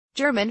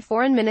German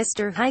Foreign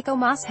Minister Heiko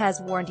Maas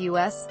has warned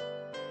U.S.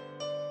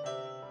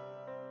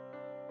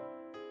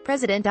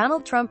 President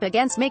Donald Trump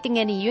against making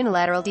any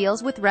unilateral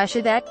deals with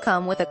Russia that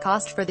come with a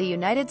cost for the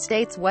United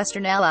States'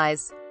 Western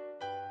allies.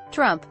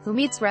 Trump, who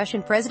meets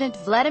Russian President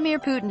Vladimir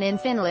Putin in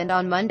Finland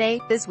on Monday,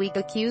 this week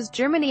accused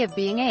Germany of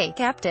being a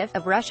captive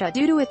of Russia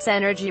due to its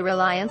energy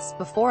reliance,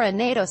 before a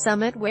NATO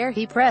summit where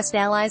he pressed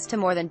allies to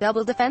more than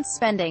double defense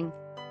spending.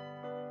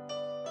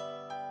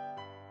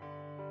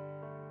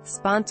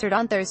 Sponsored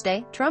on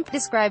Thursday, Trump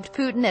described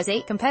Putin as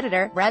a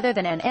competitor, rather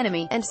than an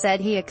enemy, and said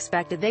he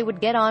expected they would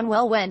get on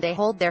well when they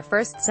hold their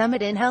first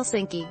summit in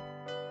Helsinki.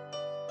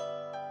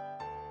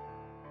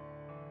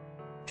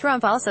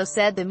 Trump also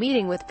said the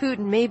meeting with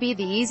Putin may be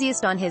the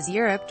easiest on his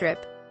Europe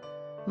trip.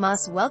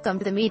 Maas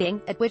welcomed the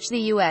meeting, at which the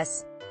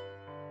U.S.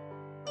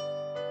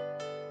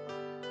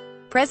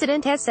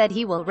 president has said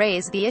he will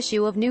raise the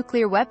issue of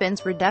nuclear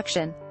weapons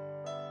reduction.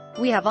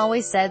 "We have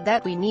always said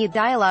that we need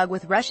dialogue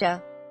with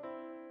Russia.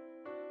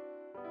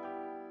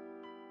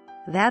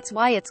 That's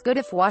why it's good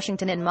if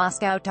Washington and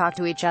Moscow talk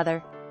to each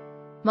other,"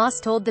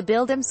 Maas told the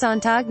Bild am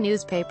Sonntag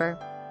newspaper.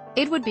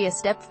 It would be a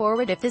step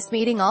forward if this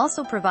meeting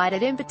also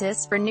provided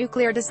impetus for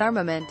nuclear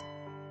disarmament.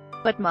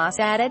 But Maas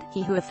added,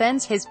 he who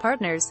offends his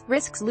partners,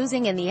 risks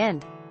losing in the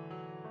end.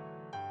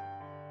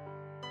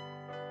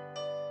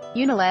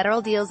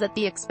 Unilateral deals at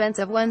the expense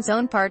of one's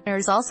own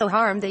partners also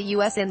harm the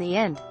U.S. in the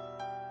end.